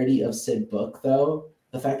popularity of Sid book, though,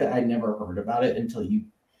 the fact that I never heard about it until you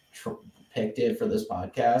picked it for this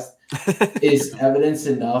podcast is evidence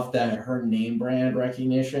enough that her name brand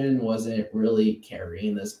recognition wasn't really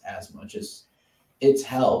carrying this as much as it's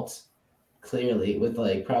helped. Clearly, with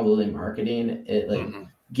like probably marketing, it like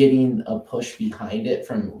getting a push behind it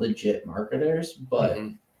from legit marketers, but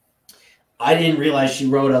I didn't realize she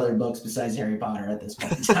wrote other books besides Harry Potter at this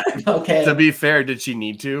point in time. Okay. To be fair, did she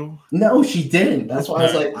need to? No, she didn't. That's why I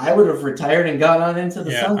was like, I would have retired and gone on into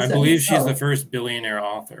the sunset. I believe she's the first billionaire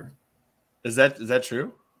author. Is that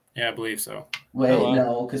true? Yeah, I believe so. Wait,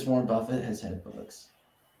 no, because Warren Buffett has had books.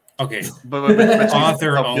 Okay, but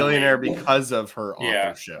author a billionaire only. Because of her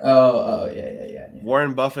authorship. Yeah.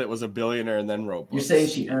 Warren Buffett was a billionaire and then wrote books. You're saying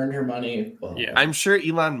she earned her money? Well, yeah, I'm sure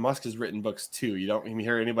Elon Musk has written books too. You don't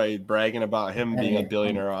hear anybody bragging about him being a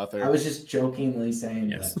billionaire author. I was just jokingly saying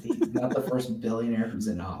that he's not the first billionaire who's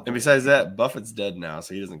an author. And besides that, Buffett's dead now,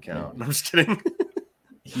 so he doesn't count. I'm just kidding.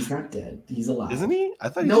 He's not dead. He's alive. Isn't he? I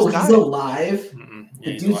thought he's alive.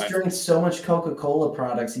 Yeah, the dude's drinking so much Coca-Cola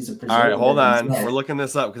products. He's a preservative. All right, hold on. We're looking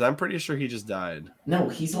this up because I'm pretty sure he just died. No,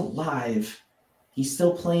 he's alive. He's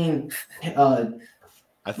still playing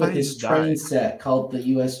I thought his train set called the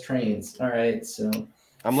U.S. Trains. All right, so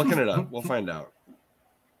I'm looking it up. We'll find out.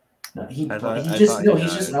 No, he's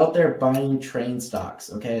just out there buying train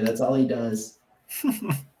stocks. Okay, that's all he does.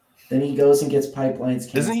 Then he goes and gets pipelines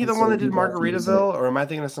canceled. Isn't he the one that did Margaritaville, or am I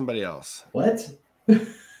thinking of somebody else? What?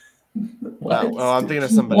 What? I'm thinking of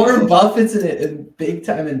somebody Warren Buffett's a big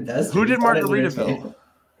time investor. Who did Margaritaville?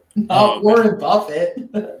 Not Warren Buffett.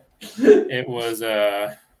 It was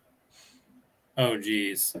oh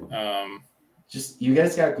geez. Just you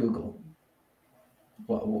guys got Google.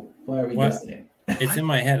 What are we listening? It's in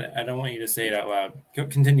my head. I don't want you to say it out loud.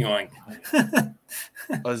 Continue on.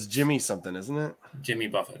 It's Jimmy something, isn't it? Jimmy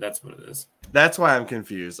Buffett. That's what it is. That's why I'm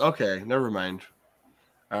confused. Okay, never mind.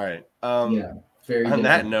 All right. Yeah. Very on different.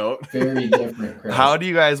 That note, very different. Chris. How do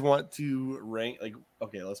you guys want to rank? Like,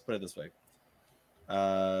 okay, let's put it this way.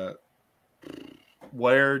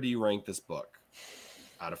 Where do you rank this book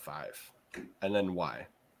out of 5, and then why?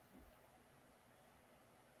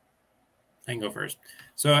 I can go first.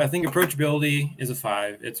 So I think approachability is a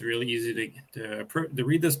 5. It's really easy to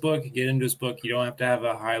read this book, get into this book. You don't have to have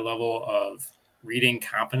a high level of reading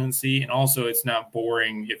competency, and also it's not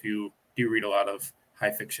boring if you do read a lot of high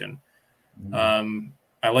fiction.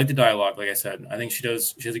 I like the dialogue, like I said. I think she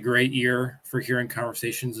has a great ear for hearing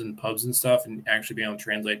conversations in pubs and stuff, and actually being able to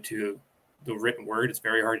translate to the written word. It's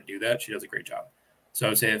very hard to do that. She does a great job. So I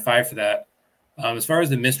would say a 5 for that. As far as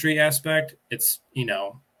the mystery aspect, it's,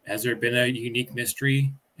 has there been a unique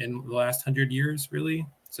mystery in the last 100 years, really?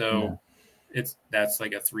 So that's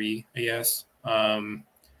like a 3, I guess. And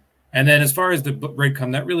then as far as the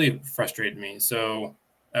breadcrumb, that really frustrated me. So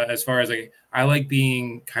as far as I like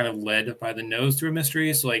being kind of led by the nose through a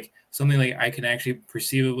mystery. So like something like I can actually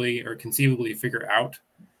conceivably figure out.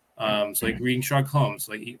 So like reading Sherlock Holmes,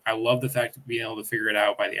 like I love the fact of being able to figure it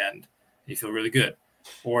out by the end. You feel really good.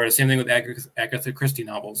 Or the same thing with Agatha Christie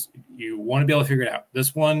novels. You want to be able to figure it out.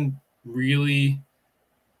 This one really,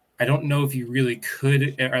 I don't know if you really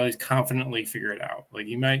could, or at least confidently figure it out. Like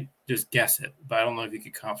you might just guess it, but I don't know if you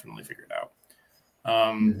could confidently figure it out.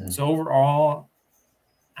 So overall,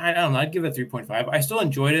 I don't know. I'd give it 3.5. I still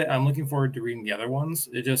enjoyed it. I'm looking forward to reading the other ones.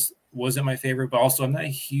 It just wasn't my favorite, but also I'm not a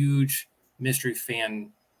huge mystery fan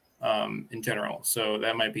in general. So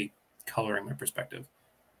that might be coloring my perspective.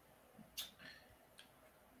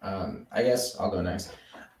 I guess I'll go next.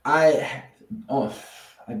 I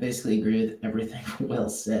basically agree with everything Will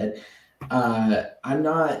said. I'm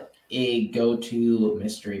not a go-to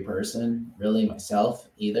mystery person, really, myself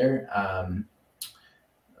either.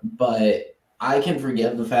 But I can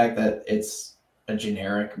forgive the fact that it's a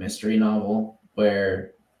generic mystery novel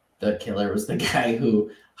where the killer was the guy who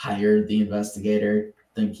hired the investigator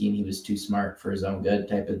thinking he was too smart for his own good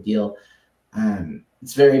type of deal.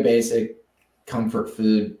 It's very basic comfort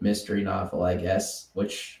food mystery novel, I guess,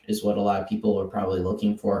 which is what a lot of people are probably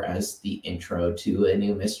looking for as the intro to a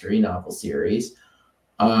new mystery novel series,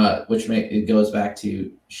 which it goes back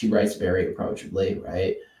to she writes very approachably,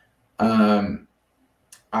 right?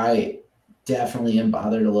 I definitely am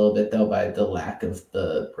bothered a little bit, though, by the lack of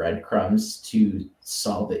the breadcrumbs to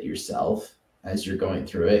solve it yourself as you're going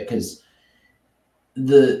through it, because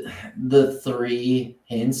the 3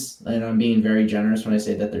 hints, and I'm being very generous when I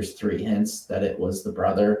say that there's 3 hints that it was the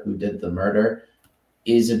brother who did the murder,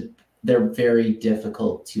 they're very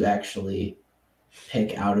difficult to actually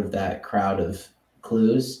pick out of that crowd of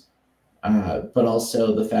clues. But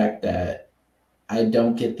also the fact that I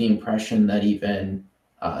don't get the impression that even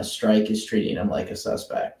Strike is treating him like a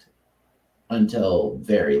suspect until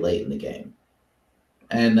very late in the game.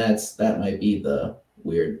 And that might be the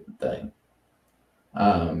weird thing.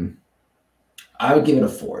 I would give it a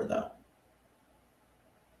 4, though.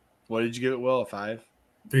 What did you give it, Will? A 5?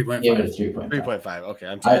 3.5. Give it a 3.5. 3.5. Okay,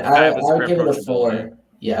 I'm sorry. I would give it a 4. Right?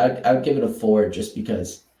 Yeah, I would give it a 4 just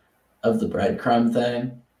because of the breadcrumb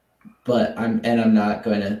thing. But I'm not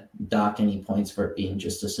going to dock any points for it being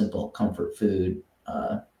just a simple comfort food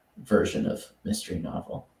version of mystery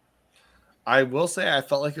novel. I will say I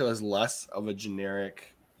felt like it was less of a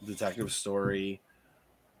generic detective story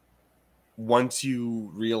once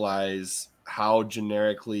you realize how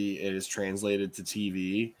generically it is translated to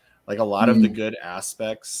TV. Like a lot of the good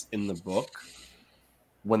aspects in the book,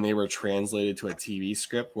 when they were translated to a TV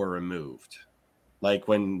script, were removed. Like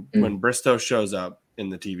when Bristow shows up in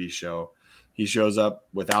the TV show, he shows up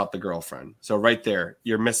without the girlfriend. So right there,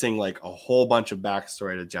 you're missing like a whole bunch of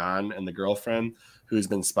backstory to John and the girlfriend who's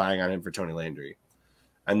been spying on him for Tony Landry.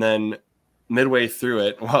 And then midway through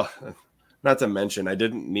it, well, not to mention, I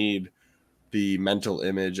didn't need the mental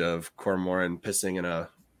image of Cormoran pissing in a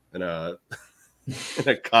in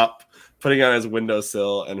a cup, putting on his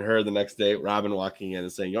windowsill, and her the next day, Robin walking in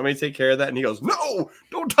and saying, "You want me to take care of that?" And he goes, "No,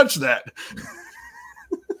 don't touch that."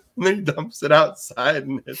 And then he dumps it outside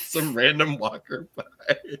and hits some random walker by.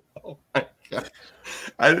 Oh my god.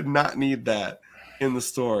 I did not need that in the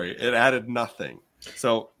story. It added nothing.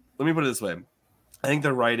 So let me put it this way. I think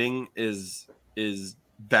the writing is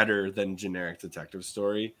better than generic detective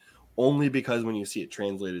story, only because when you see it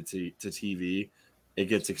translated to TV, it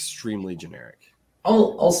gets extremely generic.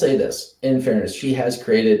 I'll say this, in fairness, she has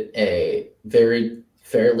created a very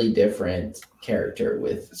fairly different character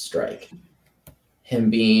with Strike.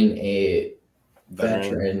 Him being a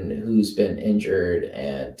veteran who's been injured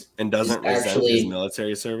and doesn't resent his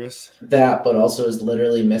military service. That, but also is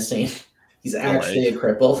literally missing. He's actually a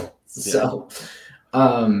cripple. So,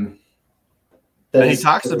 and he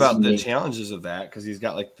talks about the challenges of that because he's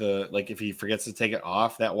got like if he forgets to take it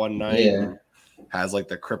off that one night, and has like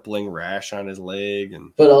the crippling rash on his leg,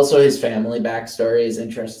 but also his family backstory is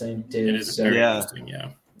interesting too. It is very interesting,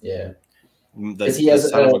 yeah. Because he has the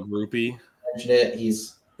son of a groupie.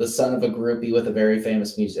 He's the son of a groupie with a very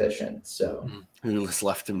famous musician, so who just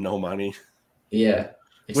left him no money. Yeah,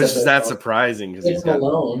 which is not surprising because he's got the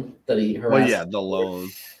loan that he harassed. Well, yeah, the loan.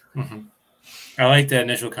 Mm-hmm. I like the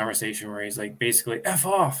initial conversation where he's like, basically, "F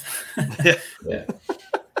off." Yeah.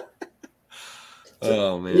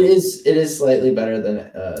 Oh man, it is slightly better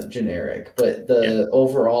than generic, but the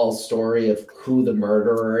overall story of who the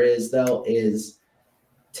murderer is, though, is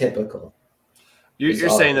typical. You're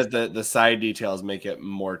saying that the side details make it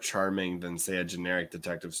more charming than, say, a generic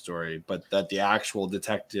detective story, but that the actual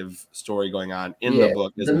detective story going on in the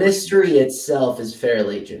book is the mystery itself is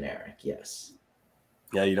fairly generic. Yes.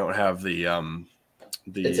 Yeah, you don't have the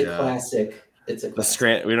It's a classic. We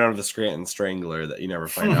don't have the Scranton Strangler that you never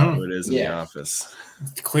find out who it is in the office.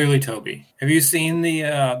 It's clearly Toby. Have you seen the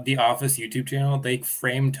Office YouTube channel? They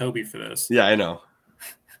framed Toby for this. Yeah, I know.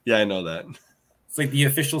 Yeah, I know that. It's like the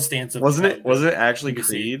official stance of wasn't it actually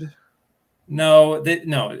Creed? No,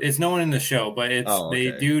 it's no one in the show, but it's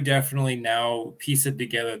they do definitely now piece it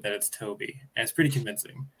together that it's Toby, and it's pretty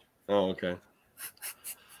convincing. Oh, okay.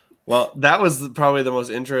 Well, that was probably the most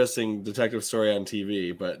interesting detective story on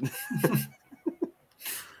TV, but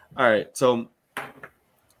all right. So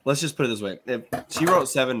let's just put it this way: if she wrote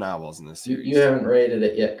 7 novels in this series. You haven't rated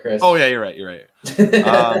it yet, Chris. Oh yeah, you're right.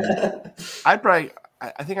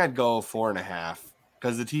 I think I'd go 4.5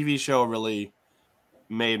 because the TV show really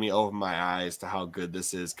made me open my eyes to how good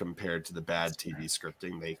this is compared to the bad TV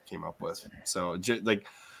scripting they came up with. So I'll give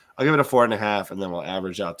it a 4.5, and then we'll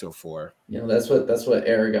average out to a 4. That's what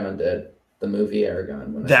Aragon did. The movie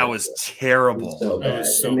Aragon. That was terrible. So bad.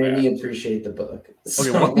 It made me appreciate the book. Okay,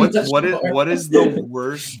 what is the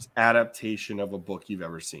worst adaptation of a book you've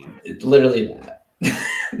ever seen? Literally that.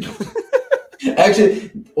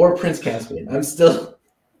 Actually, or Prince Caspian. I'm still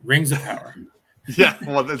Rings of Power. Yeah,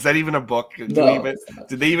 well, is that even a book? Did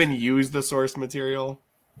they even use the source material?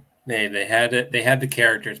 They had it. They had the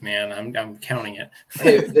characters, man. I'm counting it.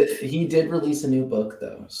 He did release a new book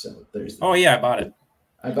though, so there's. Oh yeah, I bought it.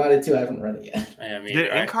 I bought it too. I haven't read it yet.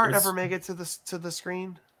 Did Inkheart ever make it to the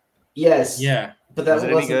screen? Yes. Yeah, but that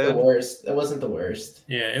wasn't the worst. That wasn't the worst.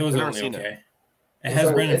 Yeah, it was only okay. It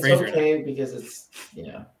has Brendan Fraser. It's okay because it's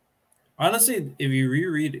Honestly, if you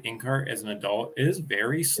reread Inkheart as an adult, it is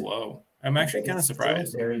very slow. I'm actually kind of surprised.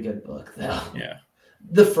 It's a very good book, though. Yeah.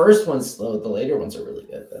 The first one's slow. The later ones are really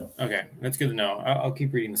good, though. Okay, that's good to know. I'll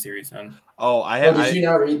keep reading the series then. Oh, did you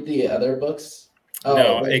not read the other books? Oh,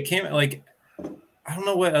 no, it came like I don't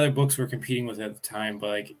know what other books were competing with at the time, but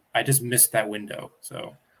like I just missed that window.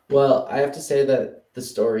 So. Well, I have to say that the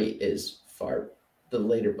story is the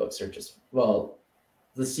later books are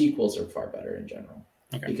the sequels are far better in general.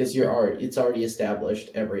 Okay. Because it's already established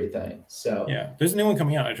everything. So yeah, there's a new one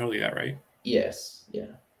coming out. I told you that, right? Yes. Yeah.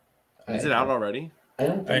 Is it out already? I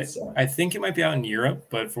don't think so. I think it might be out in Europe,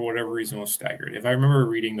 but for whatever reason was staggered. If I remember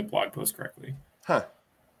reading the blog post correctly. Huh.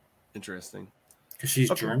 Interesting. Because she's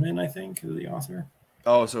German, I think, the author.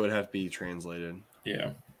 Oh, so it would have to be translated.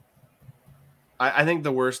 Yeah. I think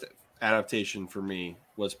the worst adaptation for me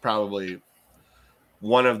was probably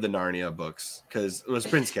one of the Narnia books, because it was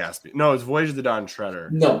Prince Caspian. No, it was Voyage of the Dawn Treader.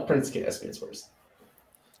 No, Prince Caspian's worse.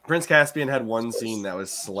 Prince Caspian had one scene that was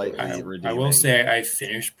slightly redeeming. I will say I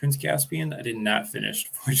finished Prince Caspian. I did not finish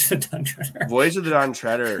Voyage of the Dawn Treader. Voyage of the Dawn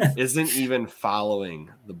Treader isn't even following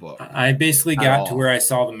the book. I basically got to where I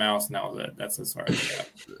saw the mouse, and that was it. That's as far as I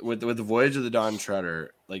got. With the Voyage of the Dawn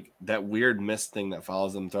Treader, like that weird mist thing that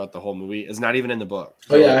follows them throughout the whole movie is not even in the book.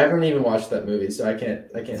 Oh yeah, I haven't even watched that movie, so I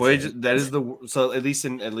can't. Voyage, that is so at least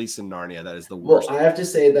in Narnia, that is the worst. Well, I have to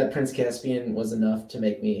say that Prince Caspian was enough to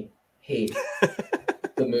make me hate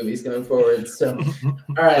the movies going forward. So,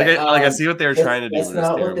 all right. I see what they were trying to do. That's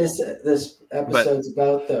not what this episode's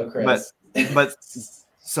about, though, Chris. But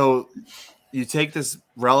so you take this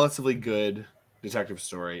relatively good detective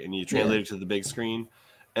story and you translate it to the big screen,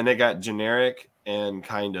 and it got generic and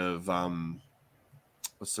kind of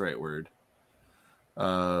what's the right word?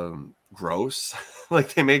 Gross.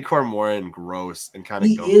 Like they made Cormoran gross and kind of.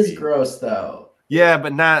 He is gross though. Yeah,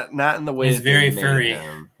 but not in the way. He's very furry.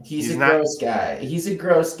 He's a gross guy. He's a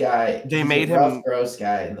gross guy. They made him a gross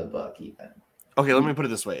guy in the book, even. Okay, let me put it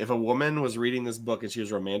this way: if a woman was reading this book and she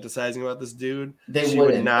was romanticizing about this dude, she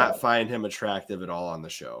would not find him attractive at all on the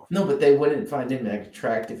show. No, but they wouldn't find him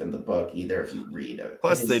attractive in the book either if you read it.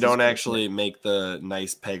 Plus, they don't actually make the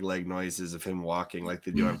nice peg leg noises of him walking like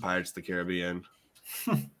they do on Pirates of the Caribbean.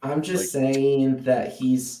 I'm just saying that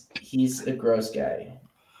he's a gross guy.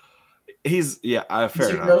 Fair enough. He's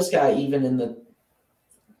a gross guy, even in the.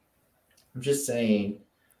 I'm just saying.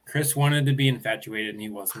 Chris wanted to be infatuated, and he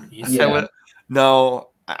wasn't. No,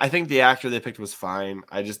 I think the actor they picked was fine.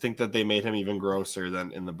 I just think that they made him even grosser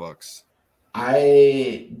than in the books.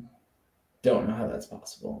 I don't know how that's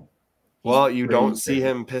possible. Well, you don't see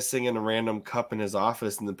him pissing in a random cup in his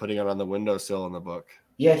office and then putting it on the windowsill in the book.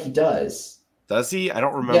 Yeah, he does. Does he? I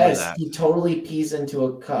don't remember that. He totally pees into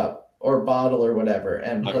a cup or bottle or whatever.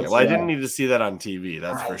 And okay, well, I didn't need to see that on TV.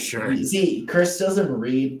 That's for sure. See, Chris doesn't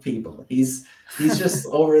read people. He's just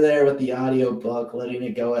over there with the audio book, letting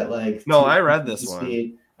it go at like. No, I read this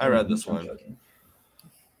one. I read this one. Joking.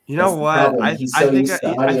 You know what? I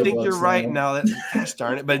think you're right now. That gosh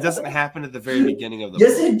darn it! But it doesn't happen at the very beginning of the.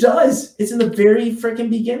 Yes, it does. It's in the very freaking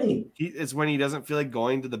beginning. It's when he doesn't feel like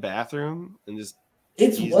going to the bathroom and just.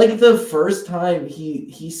 It's like the first time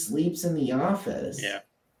he sleeps in the office. Yeah.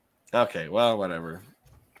 Okay, well, whatever.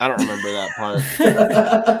 I don't remember that part.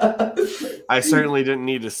 I certainly didn't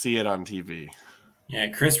need to see it on TV. Yeah,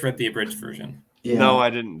 Chris read the abridged version. Yeah. No, I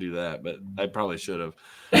didn't do that, but I probably should have.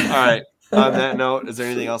 All right. On that note, is there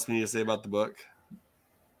anything else we need to say about the book?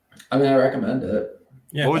 I mean, I recommend it.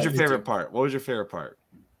 Yeah. What was your favorite part?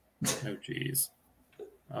 Oh, geez.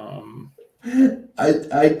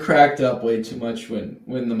 I cracked up way too much when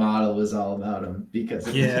the model was all about him because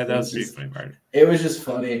that was the funny part. It was just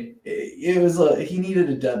funny. It was like he needed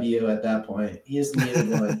a W at that point. He just needed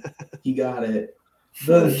one. He got it.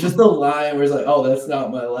 Just the line was like, "Oh, that's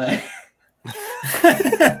not my leg."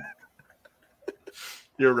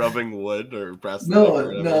 You're rubbing wood or pressing? No.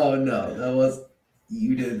 That was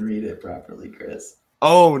you didn't read it properly, Chris.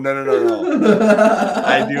 Oh, no.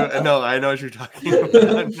 I do. No, I know what you're talking about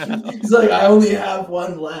now. He's like, I only have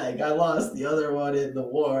one leg. I lost the other one in the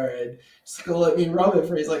war. And just go let me rub it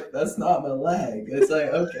for. He's like, that's not my leg. It's like,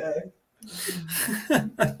 okay.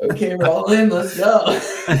 Okay, roll in. Let's go.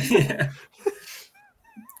 Yeah.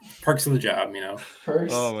 Perks of the job, you know.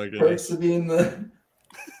 Perks, oh my goodness. Perks of being the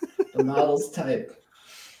model's type.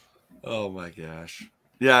 Oh my gosh.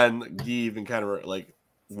 Yeah, and Guy even kind of like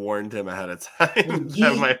warned him ahead of time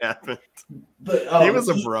that might happen. But he was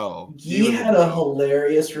a bro. He had a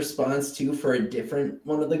hilarious response too for a different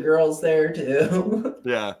one of the girls there too.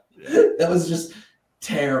 Yeah. That was just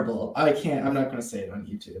terrible. I'm not going to say it on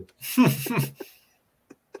YouTube.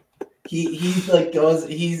 he like goes.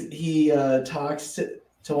 He talks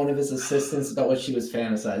to one of his assistants about what she was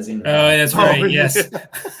fantasizing about. Oh, that's right. Yes.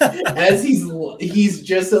 As he's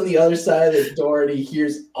just on the other side of the door, and he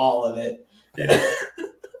hears all of it. Yeah.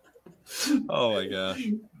 Oh my gosh.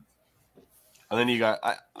 And then you got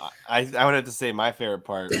I would have to say my favorite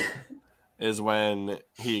part is when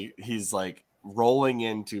he's like rolling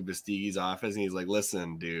into Bastigi's office and he's like,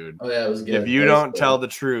 listen, dude, Oh yeah, it was good. if you don't tell the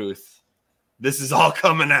truth, this is all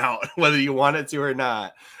coming out, whether you want it to or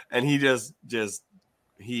not. And he just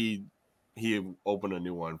he opened a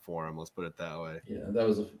new one for him. Let's put it that way. Yeah, that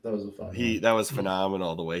was a fun one. That was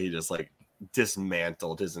phenomenal the way he just like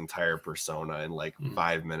dismantled his entire persona in like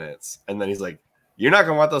 5 minutes. And then he's like, you're not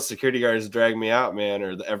gonna want those security guards to drag me out, man,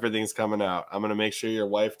 or everything's coming out. I'm gonna make sure your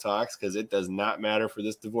wife talks because it does not matter for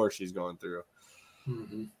this divorce she's going through.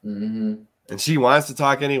 And she wants to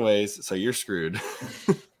talk anyways, so you're screwed.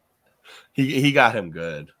 He got him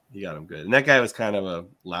good. And that guy was kind of a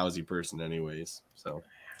lousy person anyways. So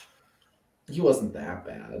he wasn't that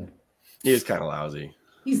bad. He was kind of lousy.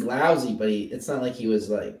 He's lousy, but it's not like he was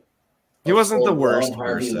like he wasn't the worst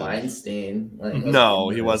Harvey person. Weinstein. No,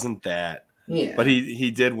 he wasn't that. Yeah. But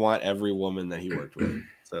he did want every woman that he worked with.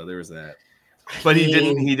 So there was that. But he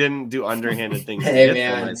didn't do underhanded things. Hey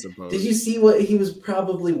man, I suppose. Did you see what he was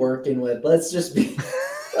probably working with? Let's be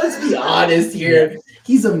honest here. Yeah.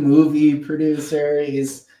 He's a movie producer.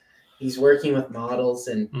 He's working with models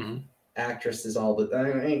and actresses all the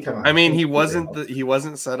time. I mean, come on. I mean, he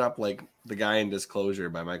wasn't set up like the guy in Disclosure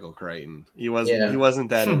by Michael Crichton. He wasn't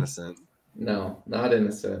that innocent. No, not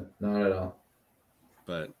innocent. Not at all.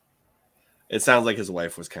 But it sounds like his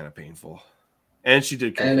wife was kind of painful. And she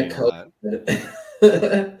did complain a lot.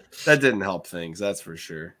 That didn't help things, that's for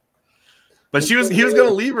sure. But he was going to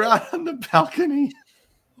leave her out on the balcony.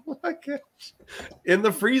 Oh my gosh. In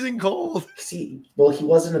the freezing cold. See, well, he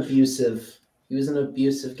wasn't abusive. He was an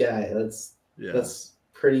abusive guy. That's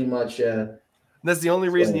pretty much that's the only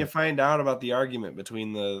reason you find out about the argument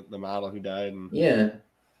between the model who died. And yeah.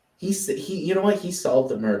 He you know what? He solved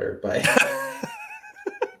the murder by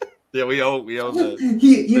yeah, we owe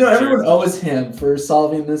the everyone owes him for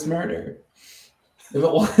solving this murder. If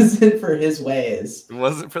it wasn't for his ways, it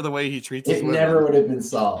wasn't for the way he treats it never would have been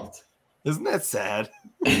solved. Isn't that sad?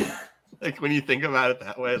 Like when you think about it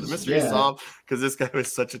that way, the mystery is solved because this guy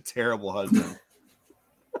was such a terrible husband.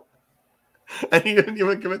 And he didn't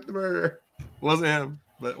even commit the murder. It wasn't him,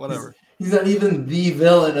 but whatever. He's not even the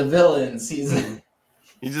villain of villains. He's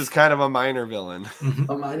just kind of a minor villain.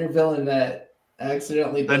 A minor villain that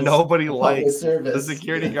accidentally that nobody likes. Service. The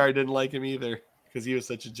security guard didn't like him either because he was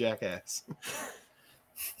such a jackass.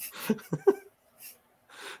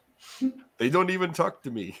 They don't even talk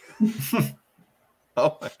to me.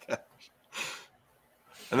 Oh my gosh.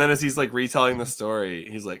 And then as he's like retelling the story,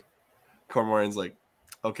 he's like, Cormoran's like,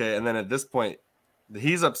 okay. And then at this point,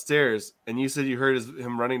 he's upstairs and you said you heard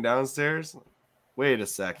him running downstairs. Wait a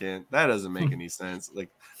second. That doesn't make any sense. Like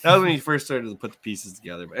that was when he first started to put the pieces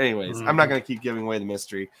together. But anyways, I'm not going to keep giving away the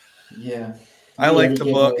mystery. Yeah. I like the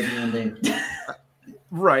book.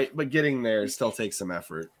 Right. But getting there still takes some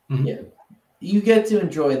effort. Yeah. You get to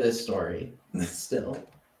enjoy this story still.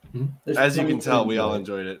 As you can tell, we all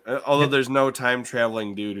enjoyed it. Although there's no time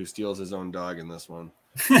traveling dude who steals his own dog in this one.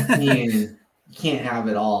 You can't have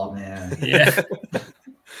it all, man. Yeah.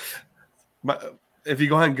 But if you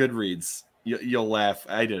go on Goodreads, you'll laugh.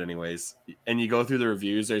 I did anyways. And you go through the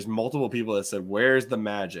reviews. There's multiple people that said, "Where's the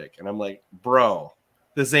magic?" And I'm like, bro,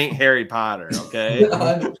 this ain't Harry Potter, okay?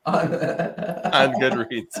 on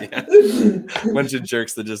Goodreads, yeah. A bunch of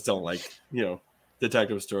jerks that just don't like,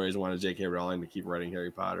 detective stories and wanted J.K. Rowling to keep writing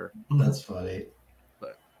Harry Potter. That's funny.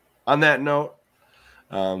 But on that note,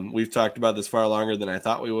 we've talked about this far longer than I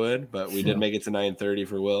thought we would, but we did make it to 9:30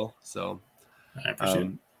 for Will. So, I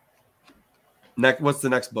appreciate it. What's the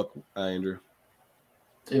next book, Andrew?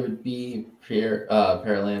 It would be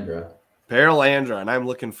Paralandra. Paralandra, and I'm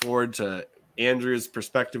looking forward to Andrew's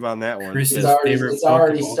perspective on that one. Chris's it's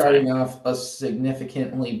already starting off a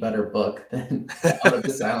significantly better book than Out of the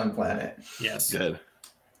Silent Planet. Yes. Good.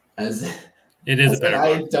 It is a better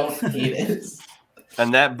book. I don't hate it.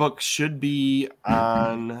 And that book should be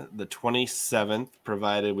on the 27th,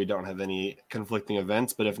 provided we don't have any conflicting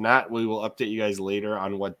events. But if not, we will update you guys later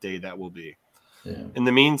on what day that will be. Yeah. In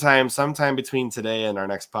the meantime, sometime between today and our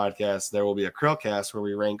next podcast, there will be a CHRILLCAST where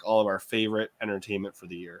we rank all of our favorite entertainment for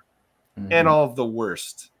the year. And all of the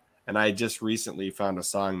worst. And I just recently found a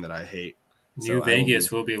song that I hate. New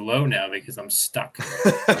Vegas will be low now because I'm stuck.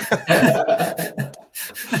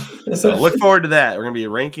 So look forward to that. We're going to be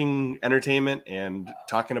ranking entertainment and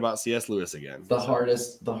talking about C.S. Lewis again. The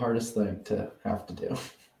hardest thing to have to do.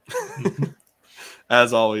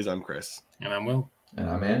 As always, I'm Chris. And I'm Will. And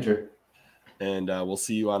I'm Andrew. And we'll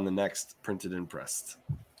see you on the next Printed and Pressed.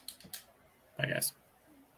 Bye, guys.